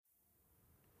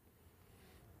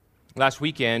Last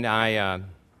weekend, I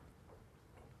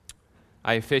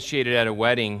officiated at a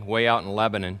wedding way out in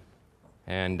Lebanon,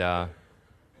 and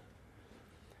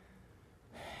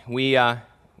we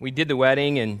did the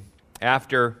wedding, and at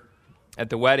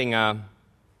the wedding,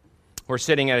 we're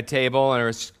sitting at a table, and there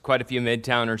was quite a few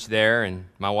Midtowners there, and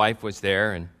my wife was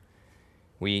there, and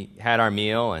we had our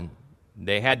meal, and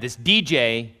they had this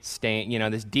DJ this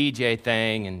DJ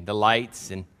thing, and the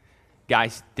lights, and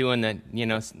guys doing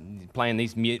playing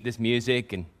this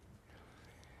music, and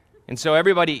so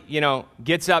everybody,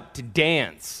 gets up to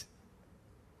dance.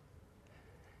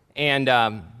 And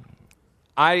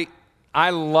I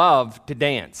love to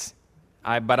dance,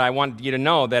 but I want you to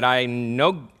know that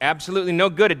I'm absolutely no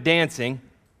good at dancing.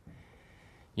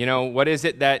 What is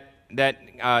it that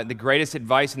the greatest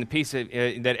advice and the piece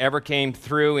that ever came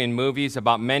through in movies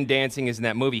about men dancing is in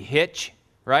that movie Hitch,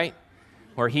 right?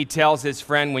 Where he tells his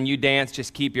friend, when you dance,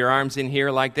 just keep your arms in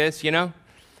here like this,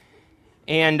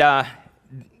 And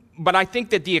but I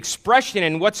think that the expression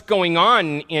and what's going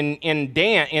on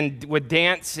with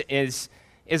dance is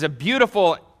a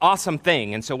beautiful, awesome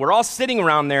thing. And so we're all sitting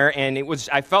around there, and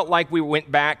I felt like we went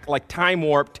back, like time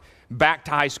warped back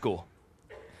to high school.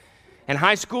 And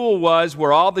high school was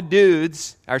where all the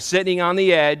dudes are sitting on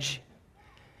the edge,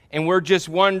 and we're just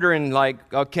wondering,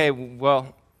 like, okay,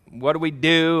 well, what do we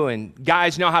do? And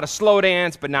guys know how to slow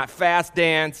dance, but not fast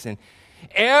dance. And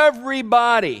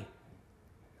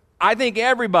I think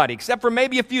everybody, except for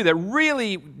maybe a few that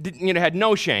really, had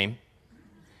no shame,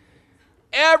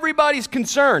 everybody's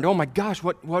concerned. Oh my gosh,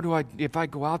 what do I, if I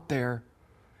go out there?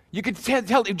 You could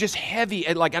tell it just heavy,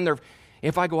 like on their,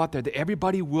 if I go out there,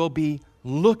 everybody will be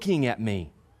looking at me.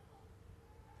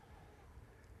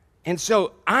 And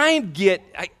so I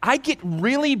get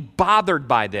really bothered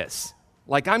by this.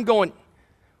 Like I'm going,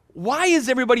 why is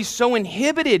everybody so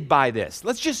inhibited by this?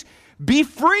 Let's just be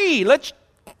free. Let's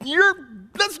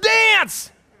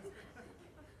dance.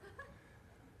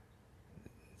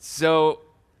 So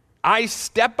I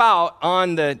step out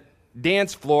on the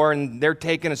dance floor, and they're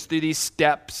taking us through these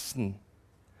steps, and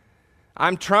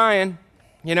I'm trying,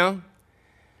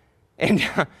 And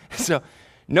so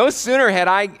no sooner had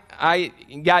I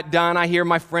got done, I hear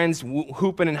my friends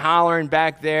hooping and hollering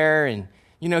back there, and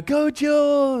go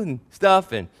Joe and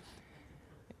stuff. And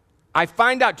I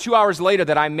find out 2 hours later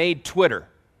that I made Twitter.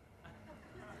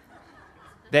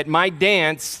 That my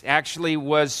dance actually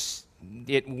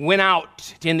it went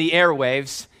out in the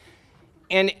airwaves.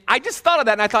 And I just thought of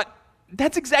that, and I thought,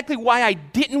 that's exactly why I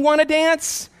didn't want to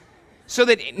dance. So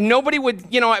that nobody would,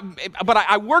 but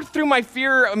I worked through my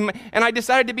fear, and I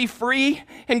decided to be free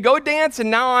and go dance.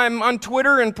 And now I'm on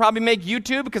Twitter and probably make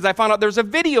YouTube, because I found out there's a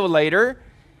video later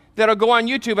that'll go on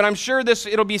YouTube, and I'm sure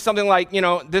it'll be something like,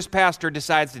 this pastor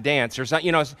decides to dance, or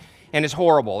something, and it's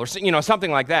horrible, or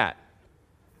something like that.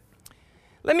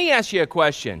 Let me ask you a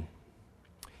question.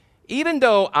 Even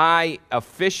though I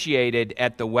officiated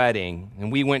at the wedding,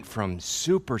 and we went from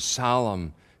super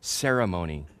solemn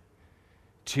ceremony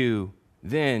to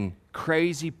then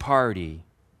crazy party,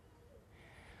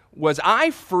 was I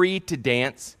free to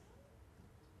dance?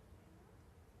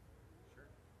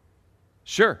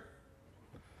 Sure.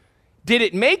 Did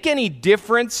it make any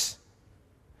difference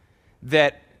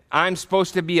that I'm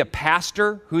supposed to be a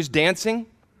pastor who's dancing?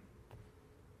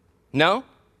 No?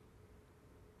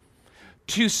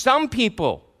 To some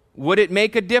people, would it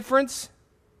make a difference?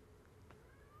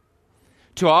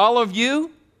 To all of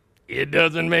you, it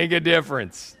doesn't make a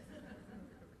difference.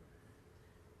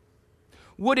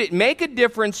 Would it make a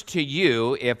difference to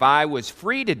you if I was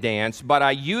free to dance, but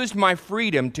I used my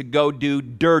freedom to go do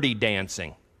dirty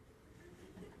dancing?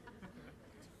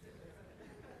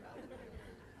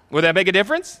 Would that make a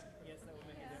difference? Yes, that would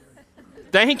make a difference.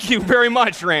 Thank you very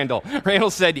much, Randall.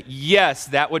 Randall said, yes,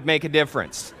 that would make a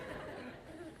difference.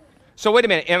 So wait a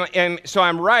minute. So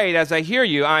I'm right, as I hear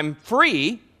you, I'm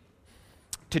free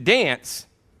to dance,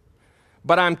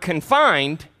 but I'm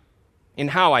confined in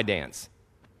how I dance.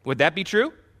 Would that be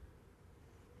true?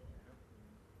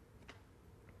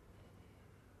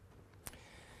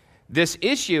 This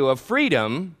issue of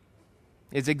freedom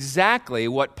is exactly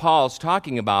what Paul's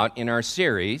talking about in our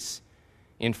series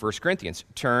in 1 Corinthians.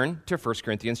 Turn to 1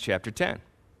 Corinthians chapter 10.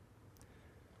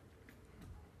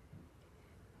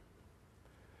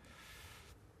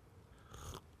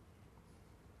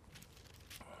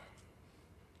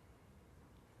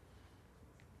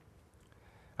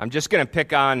 I'm just going to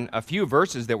pick on a few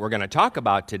verses that we're going to talk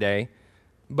about today,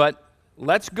 but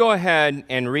let's go ahead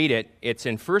and read it. It's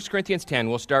in 1 Corinthians 10.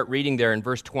 We'll start reading there in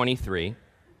verse 23.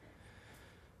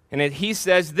 And he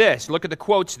says this, look at the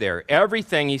quotes there.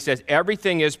 Everything, he says,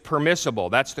 everything is permissible.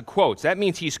 That's the quotes. That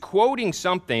means he's quoting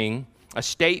something a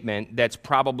statement that's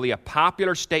probably a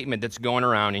popular statement that's going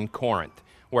around in Corinth,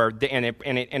 and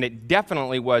it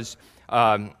definitely was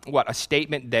a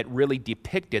statement that really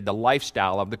depicted the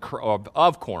lifestyle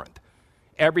of Corinth.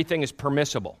 Everything is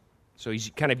permissible. So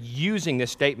he's kind of using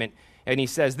this statement, and he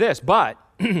says this, but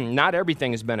not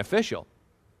everything is beneficial.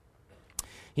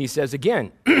 He says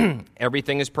again,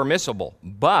 everything is permissible,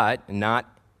 but not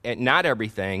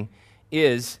everything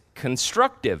is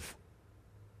constructive.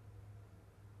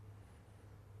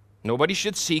 Nobody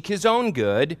should seek his own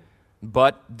good,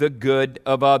 but the good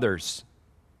of others.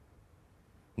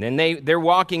 And then they're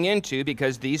walking into,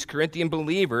 because these Corinthian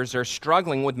believers are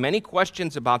struggling with many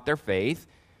questions about their faith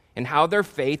and how their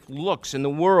faith looks in the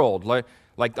world.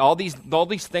 Like all these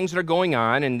things that are going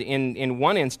on, and in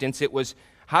one instance it was,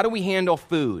 how do we handle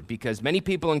food? Because many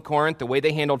people in Corinth, the way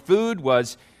they handled food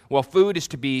was, well, food is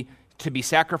to be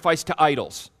sacrificed to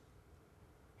idols.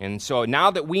 And so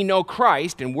now that we know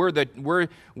Christ and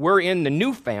we're in the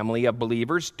new family of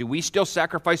believers, do we still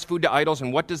sacrifice food to idols?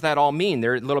 And what does that all mean?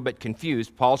 They're a little bit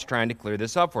confused. Paul's trying to clear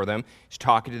this up for them. He's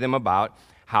talking to them about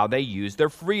how they use their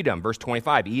freedom. Verse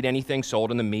 25, eat anything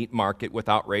sold in the meat market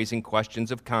without raising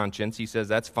questions of conscience. He says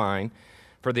that's fine,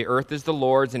 for the earth is the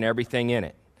Lord's and everything in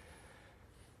it.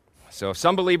 So if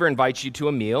some believer invites you to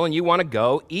a meal and you want to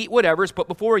go, eat whatever is put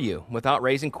before you without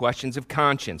raising questions of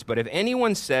conscience. But if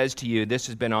anyone says to you, this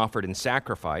has been offered in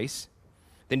sacrifice,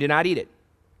 then do not eat it,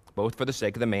 both for the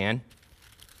sake of the man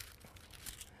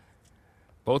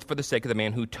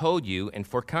who told you and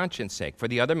for conscience sake, for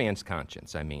the other man's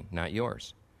conscience, not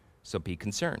yours. So be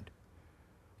concerned.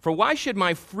 For why should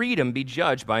my freedom be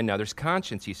judged by another's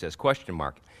conscience, he says, ?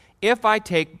 If I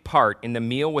take part in the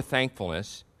meal with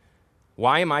thankfulness,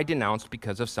 why am I denounced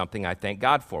because of something I thank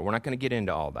God for? We're not going to get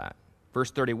into all that. Verse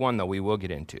 31, though, we will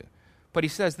get into. But he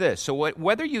says this, so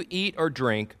whether you eat or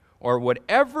drink or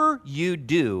whatever you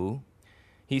do,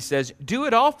 he says, do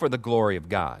it all for the glory of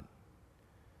God.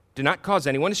 Do not cause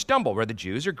anyone to stumble, whether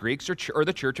Jews or Greeks or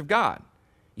the church of God,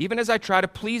 even as I try to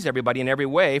please everybody in every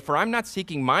way, for I'm not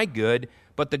seeking my good,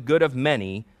 but the good of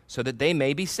many, so that they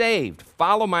may be saved.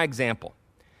 Follow my example,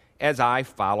 as I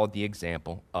followed the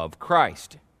example of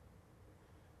Christ.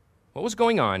 What was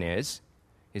going on is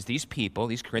these people,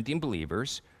 these Corinthian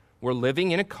believers, were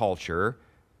living in a culture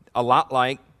a lot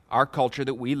like our culture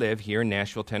that we live here in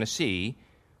Nashville, Tennessee,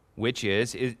 which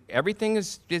is everything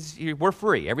is we're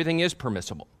free. Everything is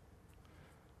permissible.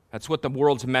 That's what the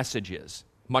world's message is,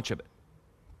 much of it.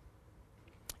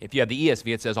 If you have the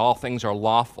ESV, it says all things are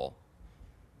lawful.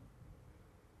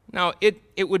 Now,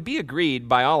 it would be agreed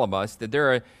by all of us that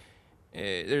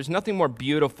there's nothing more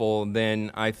beautiful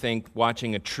than, I think,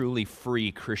 watching a truly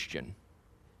free Christian.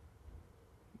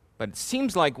 But it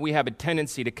seems like we have a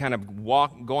tendency to kind of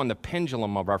go on the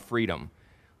pendulum of our freedom.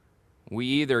 We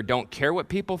either don't care what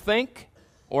people think,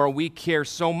 or we care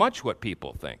so much what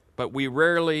people think. But we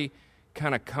rarely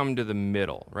kind of come to the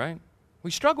middle, right?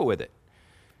 We struggle with it.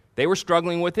 They were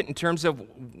struggling with it in terms of,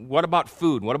 what about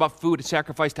food? What about food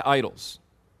sacrificed to idols?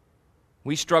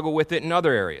 We struggle with it in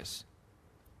other areas.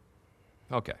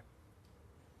 Okay.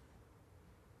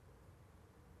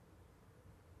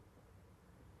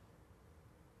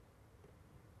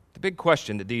 The big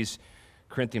question that these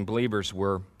Corinthian believers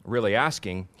were really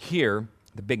asking here,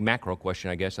 the big macro question,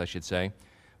 I guess I should say,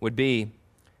 would be,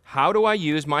 how do I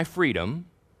use my freedom?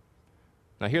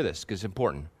 Now hear this, because it's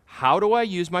important. How do I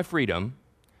use my freedom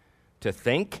to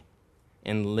think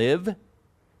and live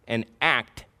and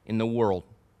act in the world?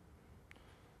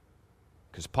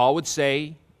 Because Paul would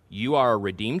say, you are a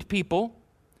redeemed people.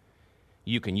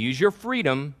 You can use your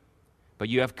freedom, but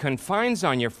you have confines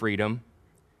on your freedom.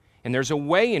 And there's a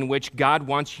way in which God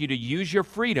wants you to use your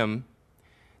freedom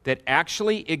that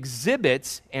actually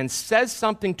exhibits and says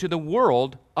something to the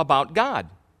world about God.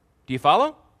 Do you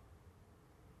follow?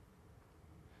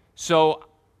 So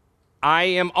I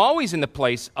am always in the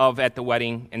place of at the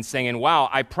wedding and saying, wow,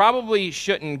 I probably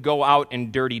shouldn't go out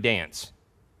and dirty dance.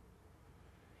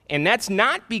 And that's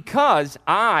not because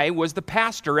I was the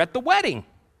pastor at the wedding.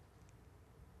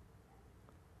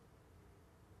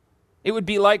 It would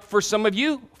be like for some of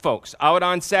you folks out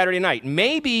on Saturday night.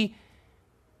 Maybe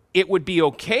it would be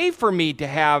okay for me to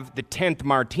have the 10th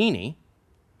martini.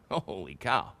 Holy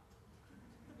cow.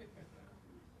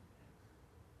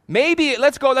 Maybe,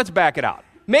 let's back it out.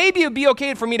 Maybe it would be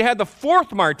okay for me to have the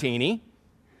 4th martini,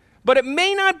 but it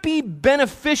may not be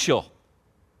beneficial.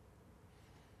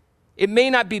 It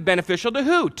may not be beneficial to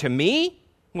who? To me?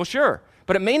 Well, sure.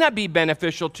 But it may not be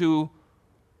beneficial to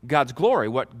God's glory,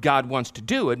 what God wants to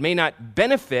do. It may not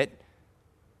benefit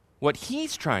what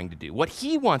He's trying to do, what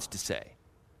He wants to say.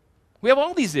 We have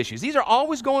all these issues. These are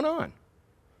always going on.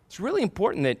 It's really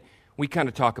important that we kind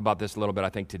of talk about this a little bit, I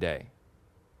think, today.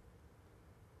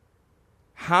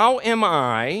 How am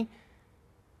I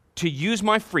to use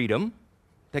my freedom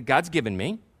that God's given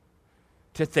me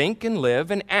to think and live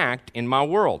and act in my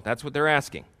world? That's what they're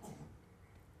asking.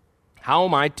 How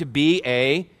am I to be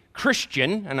a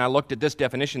Christian? And I looked at this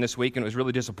definition this week, and it was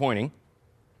really disappointing.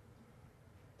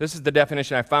 This is the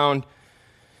definition I found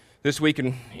this week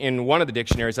in one of the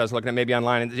dictionaries I was looking at, maybe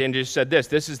online, and it just said this.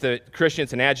 This is the Christian,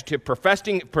 it's an adjective,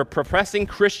 professing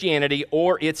Christianity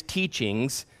or its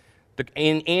teachings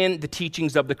and the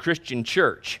teachings of the Christian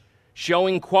church,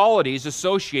 showing qualities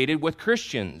associated with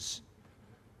Christians.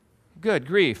 Good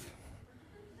grief.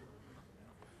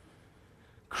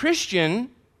 Christian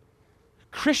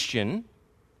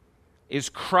is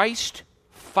Christ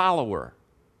follower.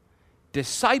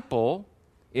 Disciple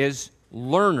is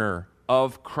learner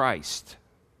of Christ.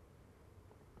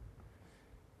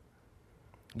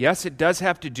 Yes, it does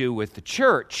have to do with the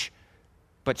church,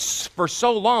 but for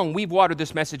so long we've watered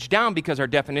this message down because our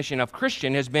definition of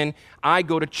Christian has been, I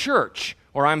go to church,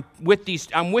 or I'm with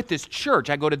this church,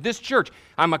 I go to this church,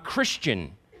 I'm a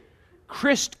Christian.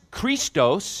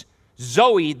 Christos,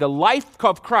 Zoe, the life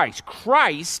of Christ.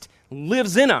 Christ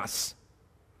lives in us.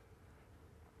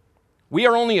 We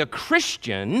are only a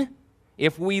Christian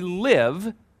if we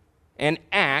live and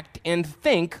act and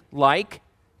think like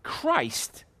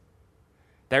Christ.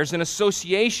 There's an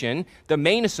association, the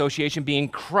main association being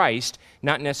Christ,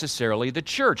 not necessarily the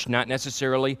church, not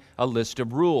necessarily a list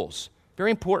of rules.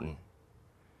 Very important.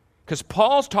 Because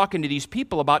Paul's talking to these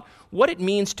people about what it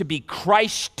means to be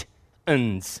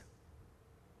Christians.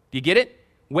 Do you get it?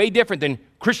 Way different than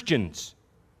Christians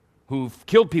who've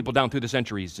killed people down through the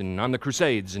centuries and on the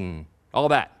Crusades and all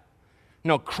that.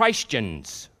 No,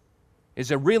 Christians is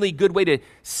a really good way to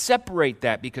separate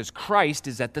that because Christ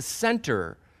is at the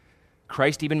center.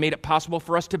 Christ even made it possible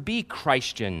for us to be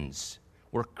Christians.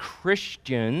 We're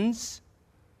Christians.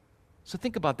 So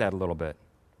think about that a little bit.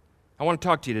 I want to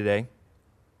talk to you today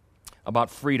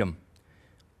about freedom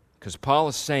because Paul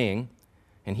is saying,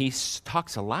 and he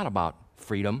talks a lot about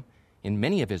freedom in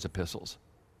many of his epistles.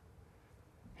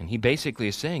 And he basically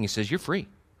is saying, he says, you're free.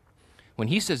 When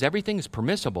he says everything is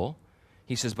permissible,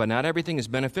 he says, but not everything is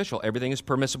beneficial. Everything is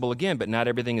permissible again, but not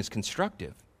everything is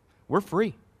constructive. We're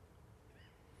free.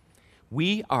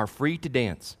 We are free to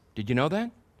dance. Did you know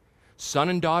that? Son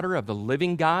and daughter of the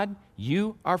living God,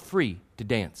 you are free to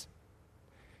dance.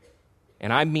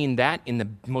 And I mean that in the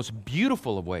most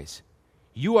beautiful of ways.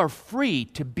 You are free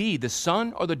to be the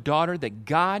son or the daughter that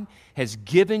God has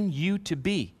given you to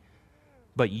be.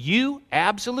 But you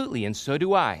absolutely, and so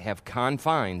do I, have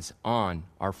confines on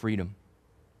our freedom.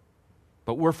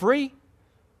 But we're free.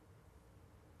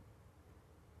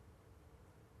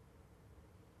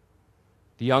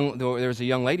 There was a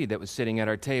young lady that was sitting at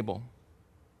our table.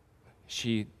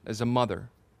 She is a mother.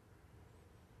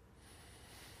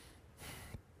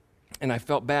 And I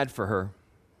felt bad for her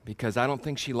because I don't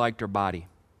think she liked her body.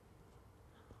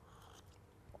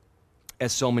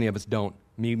 As so many of us don't.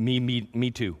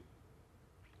 Me too.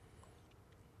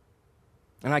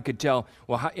 And I could tell,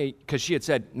 because she had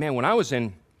said, man, when I was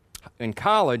in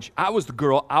college, I was the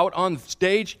girl out on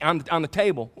stage, on the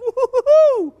table.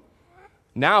 Woo-hoo-hoo-hoo.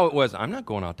 Now it was, I'm not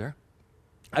going out there.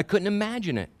 I couldn't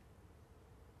imagine it.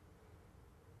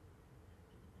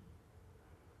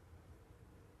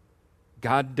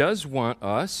 God does want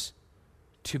us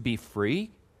to be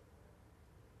free.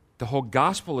 The whole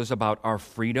gospel is about our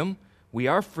freedom. We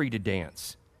are free to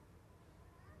dance.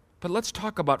 But let's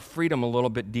talk about freedom a little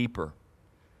bit deeper.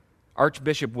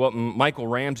 Archbishop Michael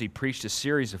Ramsey preached a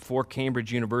series of 4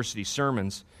 Cambridge University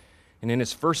sermons, and in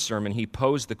his first sermon, he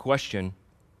posed the question,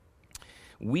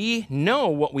 we know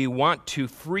what we want to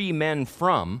free men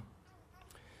from,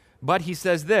 but he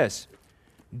says this,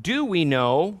 do we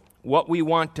know what we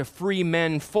want to free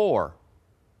men for?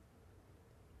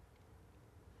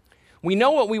 We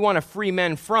know what we want to free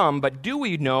men from, but do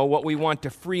we know what we want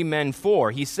to free men for?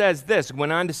 He says this,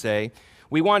 went on to say,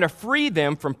 we want to free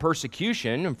them from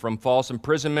persecution and from false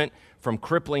imprisonment, from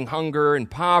crippling hunger and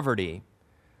poverty.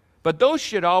 But those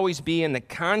should always be in the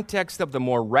context of the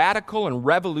more radical and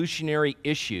revolutionary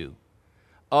issue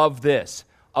of this,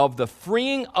 of the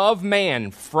freeing of man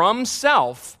from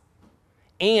self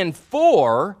and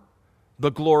for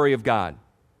the glory of God.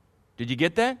 Did you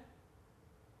get that?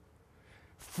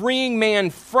 Freeing man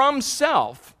from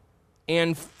self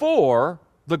and for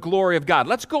the glory of God.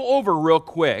 Let's go over real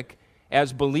quick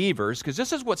as believers, because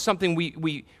this is something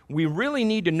we really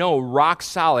need to know rock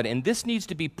solid, and this needs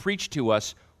to be preached to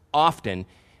us often.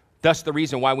 Thus the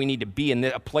reason why we need to be in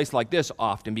a place like this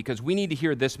often, because we need to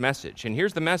hear this message. And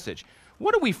here's the message.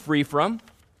 What are we free from?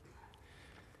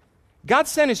 God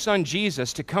sent his son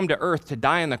Jesus to come to earth to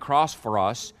die on the cross for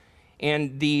us,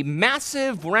 and the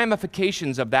massive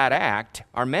ramifications of that act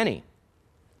are many.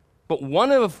 But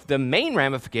one of the main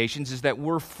ramifications is that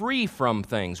we're free from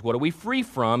things. What are we free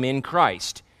from in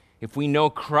Christ? If we know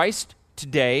Christ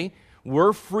today,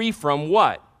 we're free from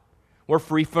what? We're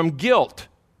free from guilt.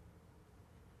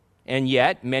 And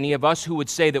yet, many of us who would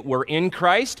say that we're in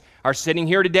Christ are sitting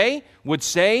here today would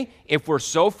say, if we're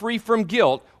so free from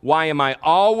guilt, why am I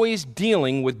always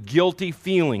dealing with guilty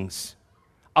feelings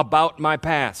about my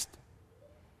past?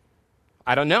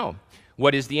 I don't know.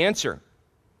 What is the answer?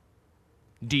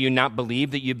 Do you not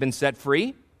believe that you've been set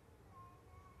free?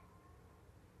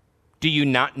 Do you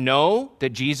not know that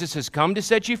Jesus has come to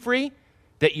set you free?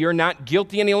 That you're not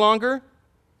guilty any longer?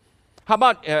 How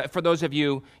about for those of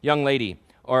you, young lady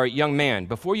or young man,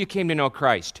 before you came to know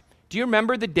Christ, do you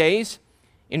remember the days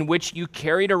in which you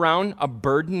carried around a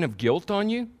burden of guilt on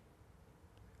you?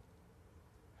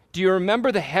 Do you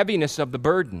remember the heaviness of the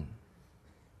burden?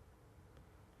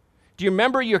 Do you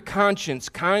remember your conscience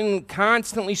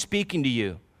constantly speaking to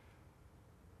you?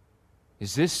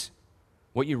 Is this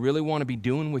what you really want to be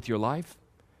doing with your life?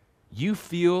 You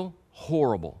feel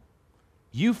horrible.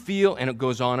 You feel, and it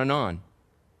goes on and on,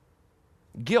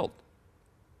 guilt.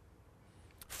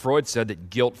 Freud said that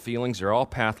guilt feelings are all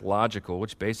pathological,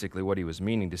 which basically what he was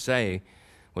meaning to say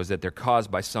was that they're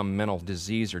caused by some mental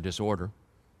disease or disorder.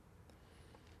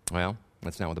 Well,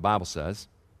 that's not what the Bible says.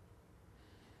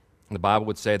 The Bible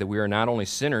would say that we are not only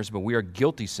sinners, but we are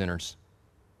guilty sinners.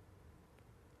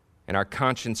 And our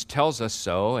conscience tells us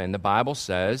so, and the Bible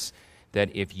says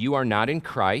that if you are not in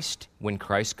Christ, when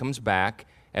Christ comes back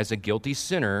as a guilty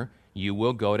sinner, you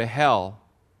will go to hell.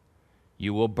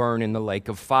 You will burn in the lake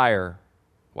of fire.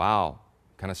 Wow,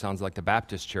 kind of sounds like the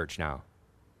Baptist church now.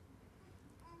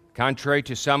 Contrary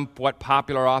to some what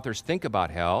popular authors think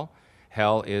about hell,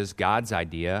 hell is God's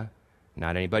idea,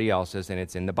 not anybody else's, and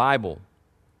it's in the Bible.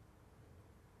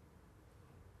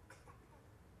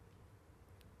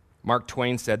 Mark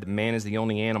Twain said that man is the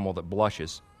only animal that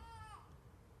blushes,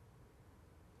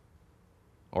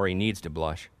 or he needs to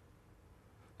blush.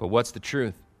 But what's the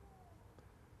truth?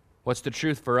 What's the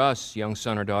truth for us, young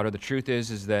son or daughter? The truth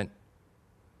is that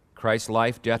Christ's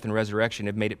life, death, and resurrection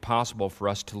have made it possible for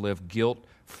us to live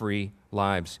guilt-free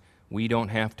lives. We don't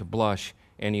have to blush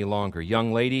any longer.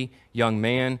 Young lady, young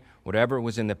man, whatever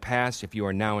was in the past, if you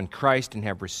are now in Christ and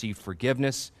have received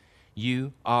forgiveness,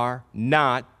 you are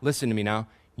not, listen to me now,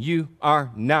 you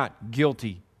are not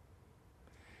guilty.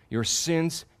 Your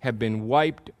sins have been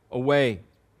wiped away.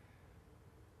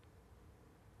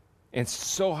 And it's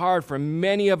so hard for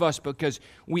many of us because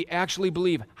we actually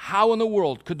believe, how in the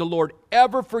world could the Lord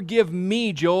ever forgive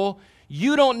me, Joel?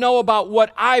 You don't know about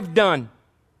what I've done.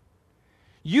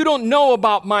 You don't know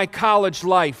about my college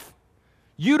life.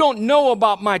 You don't know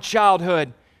about my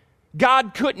childhood.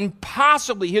 God couldn't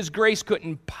possibly, His grace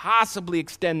couldn't possibly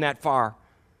extend that far.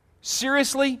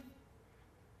 Seriously?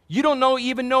 You don't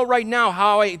even know right now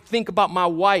how I think about my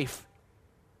wife,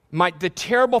 the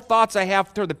terrible thoughts I have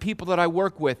for the people that I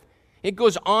work with. It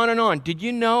goes on and on. Did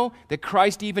you know that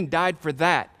Christ even died for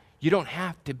that? You don't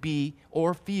have to be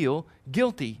or feel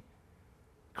guilty.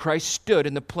 Christ stood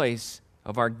in the place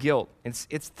of our guilt.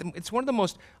 It's one of the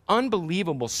most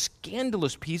unbelievable,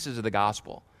 scandalous pieces of the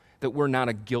gospel that we're not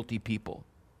a guilty people.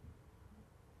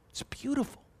 It's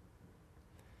beautiful.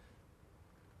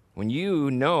 When you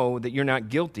know that you're not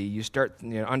guilty, you start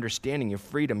understanding your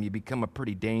freedom. You become a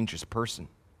pretty dangerous person.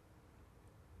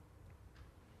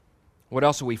 What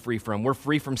else are we free from? We're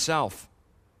free from self.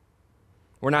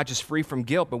 We're not just free from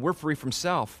guilt, but we're free from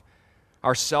self.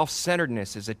 Our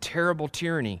self-centeredness is a terrible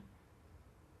tyranny.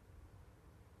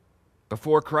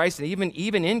 Before Christ, and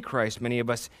even in Christ, many of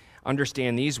us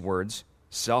understand these words: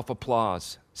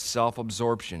 self-applause,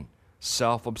 self-absorption,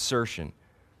 self-absorption,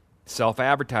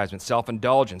 self-advertisement,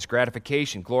 self-indulgence,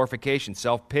 gratification, glorification,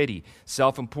 self-pity,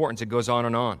 self-importance. It goes on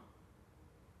and on.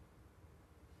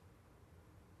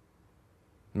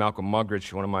 Malcolm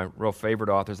Muggeridge, one of my real favorite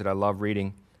authors that I love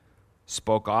reading,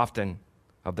 spoke often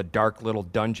of the dark little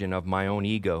dungeon of my own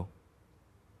ego.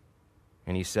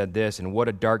 And he said this, and what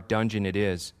a dark dungeon it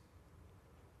is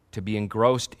to be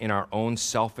engrossed in our own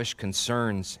selfish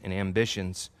concerns and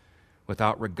ambitions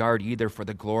without regard either for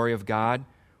the glory of God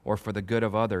or for the good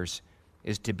of others,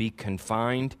 is to be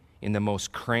confined in the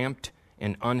most cramped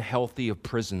and unhealthy of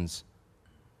prisons.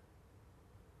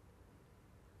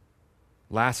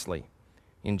 Lastly,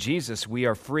 in Jesus, we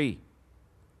are free.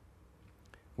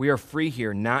 We are free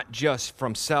here, not just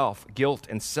from self, guilt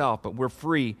and self, but we're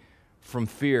free from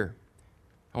fear.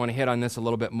 I want to hit on this a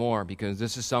little bit more because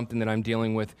this is something that I'm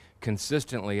dealing with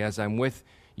consistently as I'm with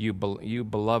you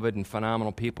beloved and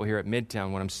phenomenal people here at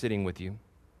Midtown when I'm sitting with you.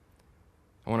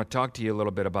 I want to talk to you a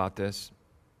little bit about this.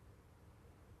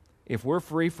 If we're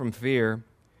free from fear,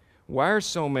 why are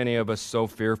so many of us so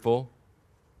fearful?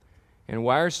 And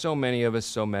why are so many of us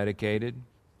so medicated?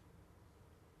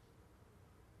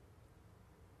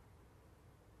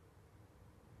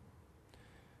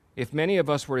 If many of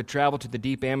us were to travel to the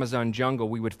deep Amazon jungle,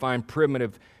 we would find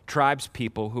primitive tribes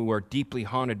people who are deeply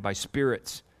haunted by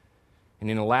spirits. And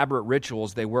in elaborate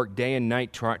rituals, they work day and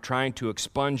night trying to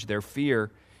expunge their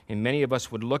fear. And many of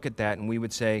us would look at that and we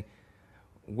would say,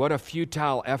 what a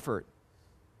futile effort.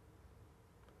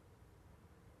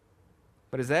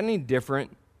 But is that any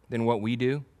different than what we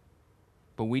do?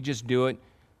 But we just do it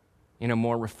in a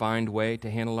more refined way to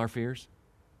handle our fears?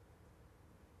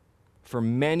 For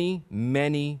many,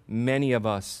 many, many of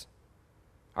us,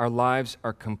 our lives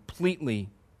are completely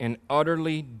and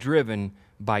utterly driven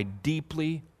by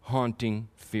deeply haunting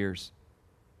fears.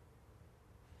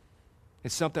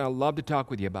 It's something I love to talk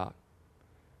with you about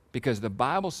because the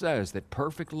Bible says that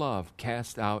perfect love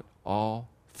casts out all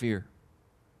fear.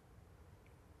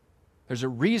 There's a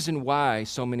reason why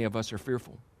so many of us are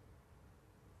fearful.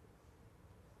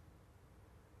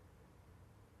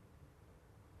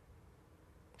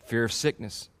 Fear of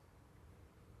sickness,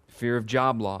 fear of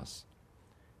job loss,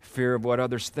 fear of what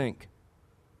others think,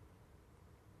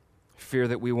 fear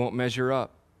that we won't measure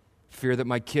up, fear that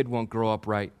my kid won't grow up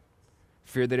right,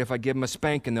 fear that if I give them a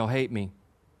spanking, they'll hate me,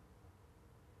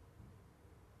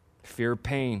 fear of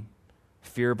pain,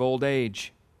 fear of old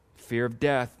age, fear of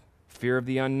death, fear of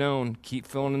the unknown. Keep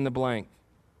filling in the blank.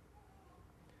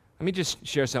 Let me just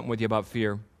share something with you about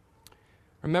fear.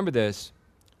 Remember this,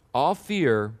 all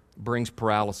fear brings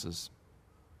paralysis.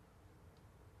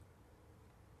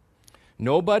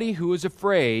 Nobody who is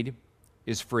afraid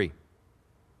is free.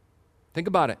 Think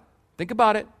about it. Think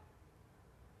about it.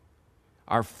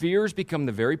 Our fears become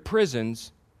the very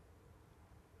prisons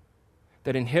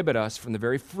that inhibit us from the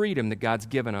very freedom that God's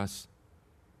given us.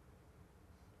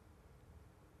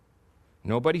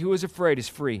 Nobody who is afraid is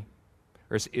free,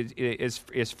 or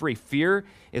is free. Fear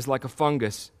is like a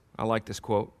fungus. I like this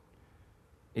quote.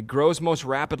 It grows most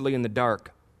rapidly in the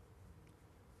dark.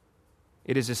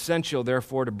 It is essential,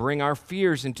 therefore, to bring our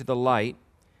fears into the light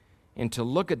and to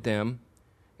look at them,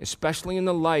 especially in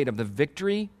the light of the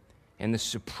victory and the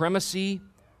supremacy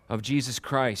of Jesus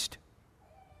Christ.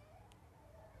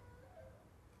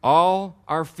 All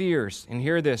our fears, and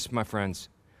hear this, my friends,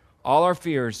 all our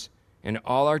fears and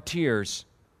all our tears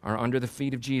are under the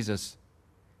feet of Jesus.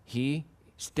 He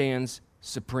stands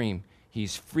supreme.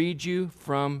 He's freed you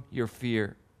from your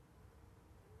fear.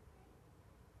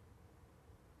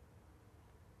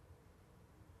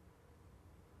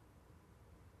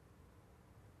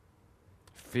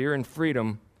 Fear and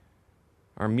freedom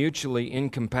are mutually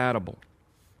incompatible.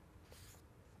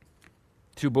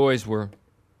 Two boys were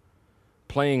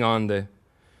playing out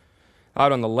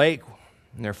on the lake.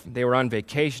 And they were on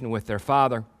vacation with their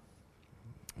father.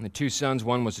 And the two sons,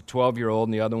 one was a 12-year-old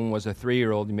and the other one was a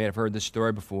 3-year-old. You may have heard this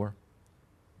story before.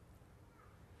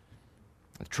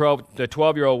 The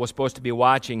 12-year-old was supposed to be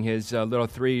watching his little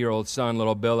 3-year-old son,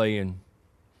 little Billy, and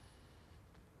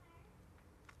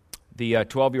the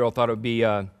 12-year-old thought it would be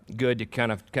good to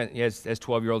kind of, as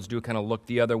 12-year-olds do, kind of look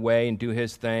the other way and do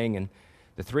his thing. And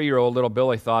the 3-year-old little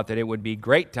Billy thought that it would be a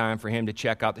great time for him to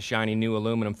check out the shiny new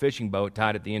aluminum fishing boat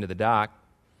tied at the end of the dock.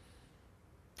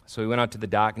 So he went out to the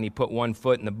dock and he put one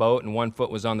foot in the boat and one foot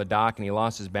was on the dock and he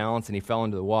lost his balance and he fell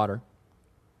into the water.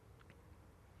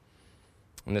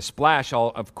 And the splash,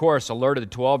 of course, alerted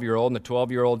the 12-year-old, and the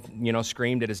 12-year-old,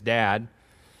 screamed at his dad.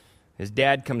 His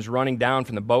dad comes running down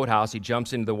from the boathouse. He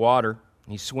jumps into the water.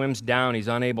 He swims down. He's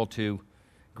unable to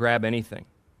grab anything.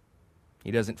 He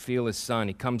doesn't feel his son.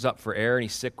 He comes up for air, and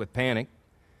he's sick with panic.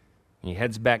 He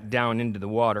heads back down into the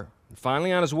water. And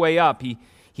finally, on his way up,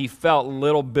 he felt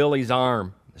little Billy's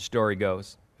arm, the story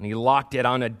goes, and he locked it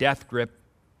on a death grip.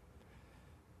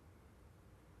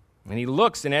 And he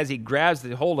looks, and as he grabs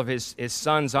the hold of his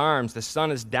son's arms, the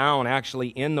son is down actually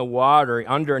in the water,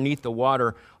 underneath the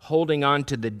water, holding on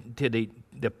to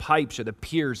the pipes or the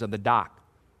piers of the dock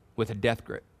with a death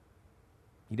grip.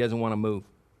 He doesn't want to move.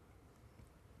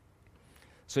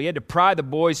 So he had to pry the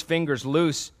boy's fingers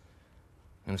loose.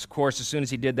 And of course, as soon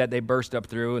as he did that, they burst up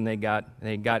through and they got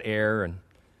air. And a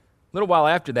little while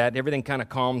after that, everything kind of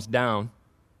calms down.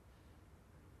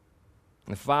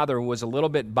 The father was a little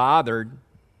bit bothered,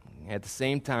 at the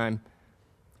same time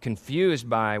confused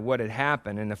by what had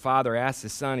happened. And the father asked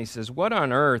his son, he says, "What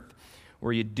on earth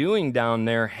were you doing down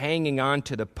there hanging on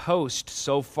to the post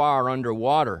so far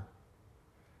underwater?"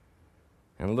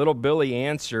 And little Billy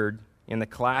answered in the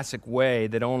classic way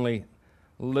that only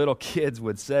little kids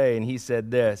would say, and he said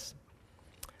this,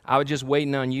 "I was just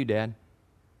waiting on you, Dad."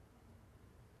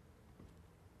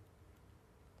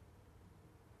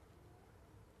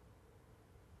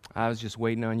 I was just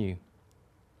waiting on you.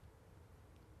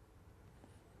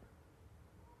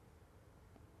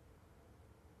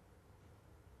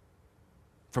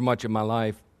 For much of my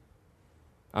life,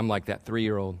 I'm like that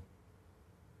 3-year-old.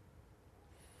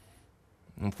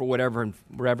 And for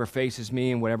whatever faces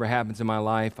me and whatever happens in my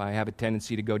life, I have a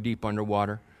tendency to go deep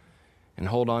underwater and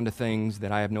hold on to things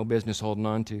that I have no business holding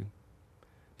on to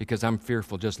because I'm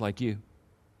fearful just like you.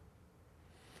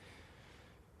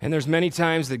 And there's many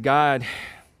times that God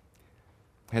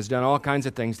has done all kinds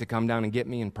of things to come down and get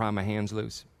me and pry my hands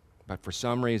loose. But for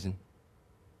some reason,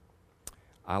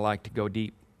 I like to go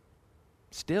deep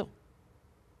still,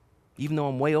 even though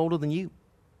I'm way older than you.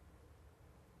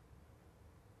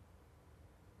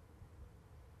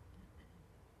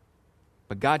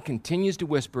 But God continues to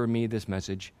whisper me this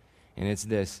message, and it's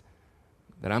this,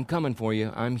 that I'm coming for you,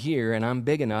 I'm here, and I'm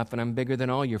big enough, and I'm bigger than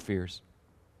all your fears.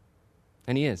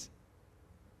 And He is.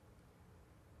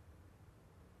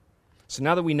 So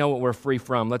now that we know what we're free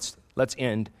from, let's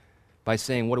end by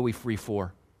saying, what are we free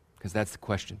for? Because that's the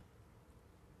question.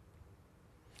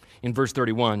 In verse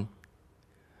 31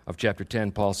 of chapter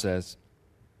 10, Paul says,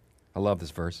 I love this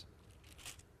verse.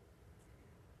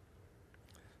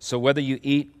 So whether you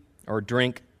eat or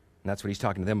drink, and that's what he's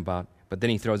talking to them about, but then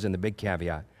he throws in the big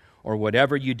caveat, or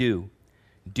whatever you do,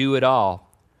 do it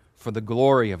all for the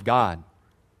glory of God.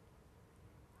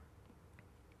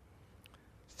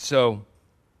 So,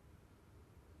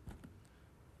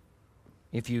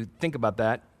 if you think about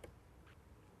that,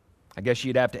 I guess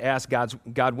you'd have to ask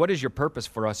God, what is your purpose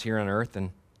for us here on earth?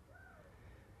 And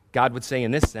God would say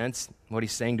in this sense, what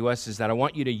He's saying to us is that I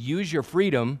want you to use your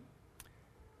freedom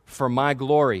for my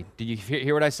glory. Did you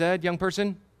hear what I said, young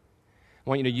person? I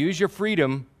want you to use your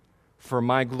freedom for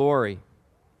my glory.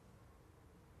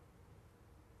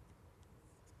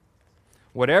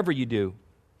 Whatever you do,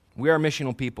 we are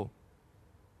missional people.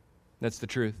 That's the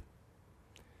truth.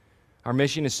 Our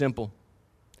mission is simple.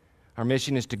 Our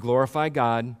mission is to glorify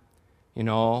God in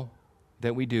all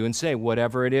that we do and say,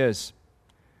 whatever it is.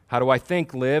 How do I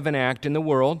think, live, and act in the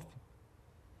world?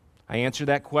 I answer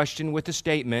that question with a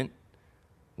statement.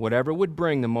 Whatever would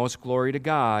bring the most glory to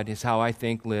God is how I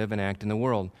think, live, and act in the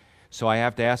world. So I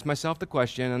have to ask myself the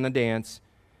question on the dance,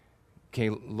 okay,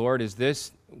 Lord, is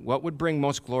this, what would bring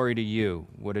most glory to you?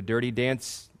 Would a dirty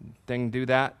dance thing do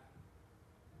that?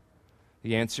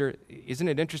 The answer, isn't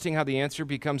it interesting how the answer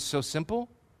becomes so simple?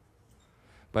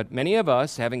 But many of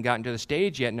us haven't gotten to the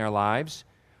stage yet in our lives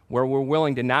where we're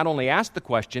willing to not only ask the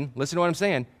question, listen to what I'm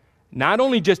saying, not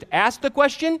only just ask the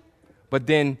question, but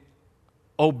then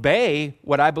obey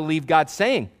what I believe God's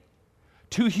saying.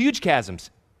 Two huge chasms.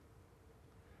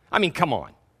 I mean, come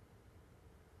on.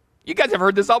 You guys have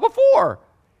heard this all before.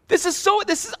 This is so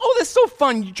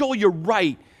fun. Joel, you're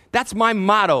right. That's my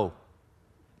motto.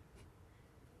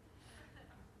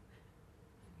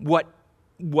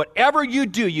 Whatever you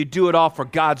do it all for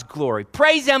God's glory.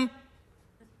 Praise Him.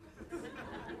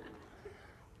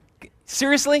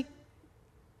 Seriously?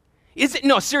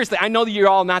 No, seriously, I know that you're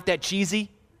all not that cheesy,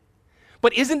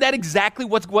 but isn't that exactly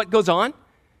what goes on?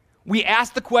 We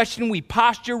ask the question, we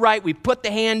posture right, we put the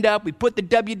hand up, we put the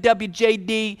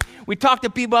WWJD, we talk to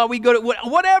people, we go to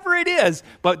whatever it is.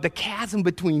 But the chasm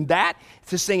between that,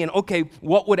 it's just saying, okay,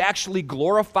 what would actually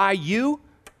glorify you?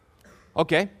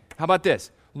 Okay, how about this?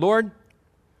 Lord,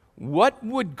 what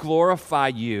would glorify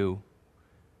you?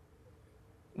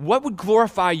 What would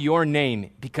glorify your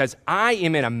name? Because I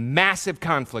am in a massive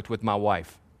conflict with my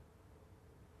wife.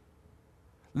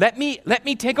 Let me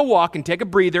take a walk and take a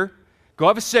breather, go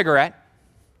have a cigarette.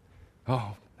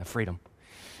 Oh, that freedom.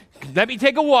 Let me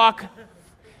take a walk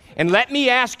and let me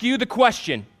ask you the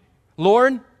question,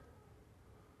 Lord,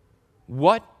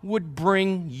 what would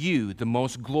bring you the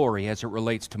most glory as it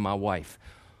relates to my wife?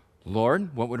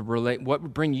 Lord, what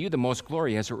would bring you the most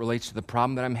glory as it relates to the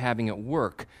problem that I'm having at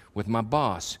work, with my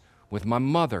boss, with my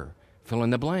mother, fill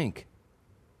in the blank.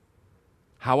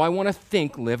 How I want to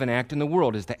think, live, and act in the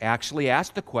world is to actually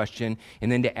ask the question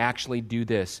and then to actually do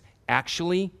this.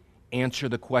 Actually answer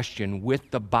the question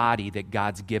with the body that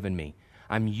God's given me.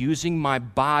 I'm using my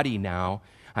body now.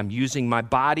 I'm using my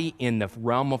body in the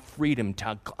realm of freedom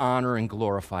to honor and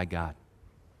glorify God.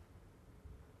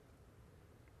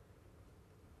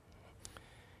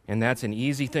 And that's an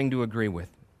easy thing to agree with.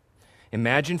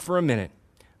 Imagine for a minute,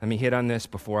 let me hit on this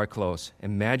before I close.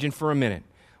 Imagine for a minute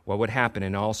what would happen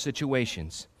in all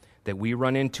situations that we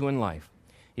run into in life.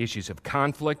 Issues of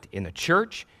conflict in the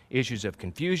church, issues of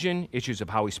confusion, issues of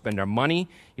how we spend our money,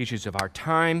 issues of our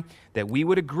time, that we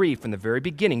would agree from the very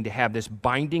beginning to have this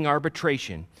binding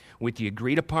arbitration with the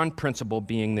agreed upon principle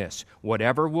being this: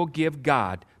 whatever will give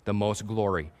God the most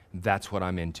glory, that's what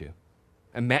I'm into.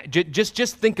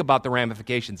 Just think about the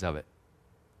ramifications of it.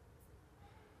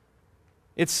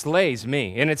 It slays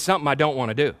me, and it's something I don't want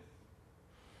to do.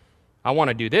 I want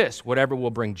to do this, whatever will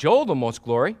bring Joel the most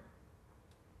glory.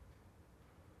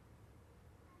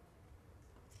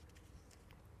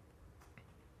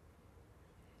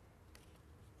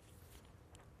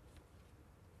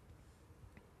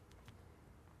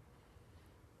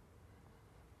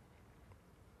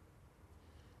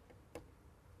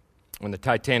 When the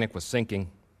Titanic was sinking,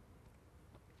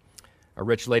 a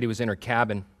rich lady was in her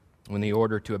cabin when the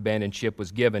order to abandon ship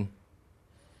was given.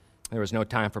 There was no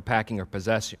time for packing her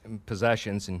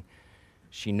possessions, and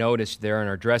she noticed there on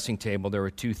her dressing table there were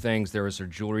two things. There was her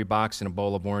jewelry box and a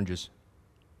bowl of oranges.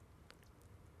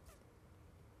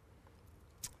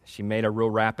 She made a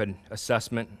real rapid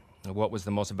assessment of what was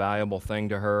the most valuable thing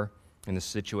to her in the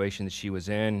situation that she was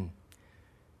in.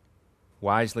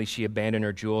 Wisely, she abandoned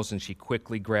her jewels and she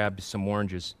quickly grabbed some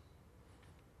oranges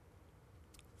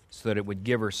so that it would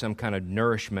give her some kind of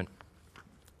nourishment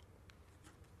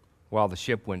while the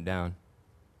ship went down.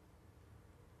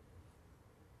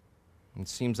 It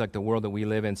seems like the world that we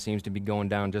live in seems to be going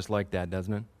down just like that,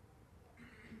 doesn't it?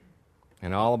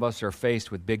 And all of us are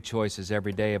faced with big choices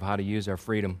every day of how to use our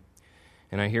freedom.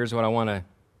 And here's what I want to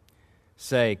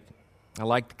say. I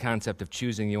like the concept of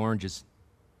choosing the oranges,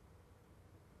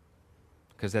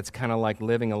 because that's kind of like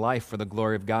living a life for the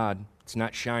glory of God. It's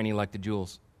not shiny like the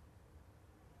jewels,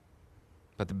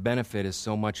 but the benefit is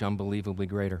so much unbelievably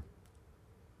greater.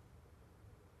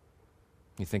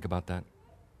 You think about that.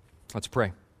 Let's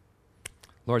pray.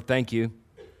 Lord, thank you.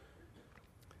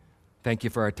 Thank you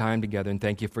for our time together, and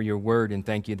thank you for your word, and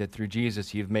thank you that through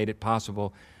Jesus you've made it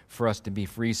possible for us to be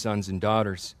free sons and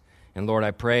daughters. And Lord,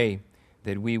 I pray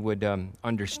that we would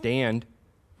understand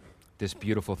this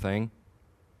beautiful thing.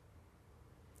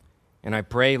 And I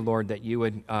pray, Lord, that you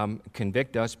would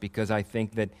convict us, because I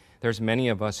think that there's many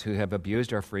of us who have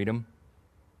abused our freedom.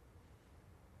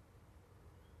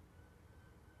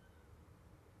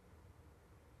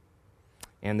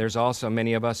 And there's also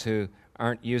many of us who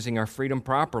aren't using our freedom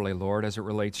properly, Lord, as it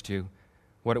relates to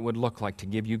what it would look like to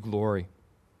give you glory.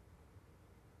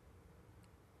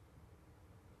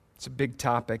 It's a big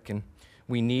topic, and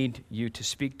we need you to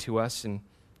speak to us, and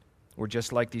we're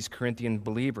just like these Corinthian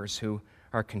believers who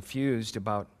are confused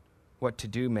about what to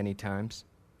do many times.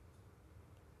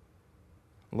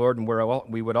 Lord, and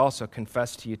we would also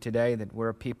confess to you today that we're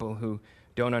a people who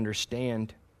don't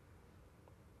understand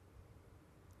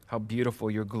how beautiful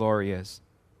your glory is.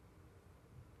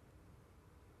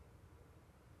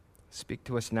 Speak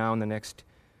to us now in the next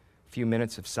few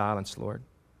minutes of silence, Lord.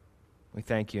 We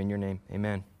thank you in your name.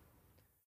 Amen.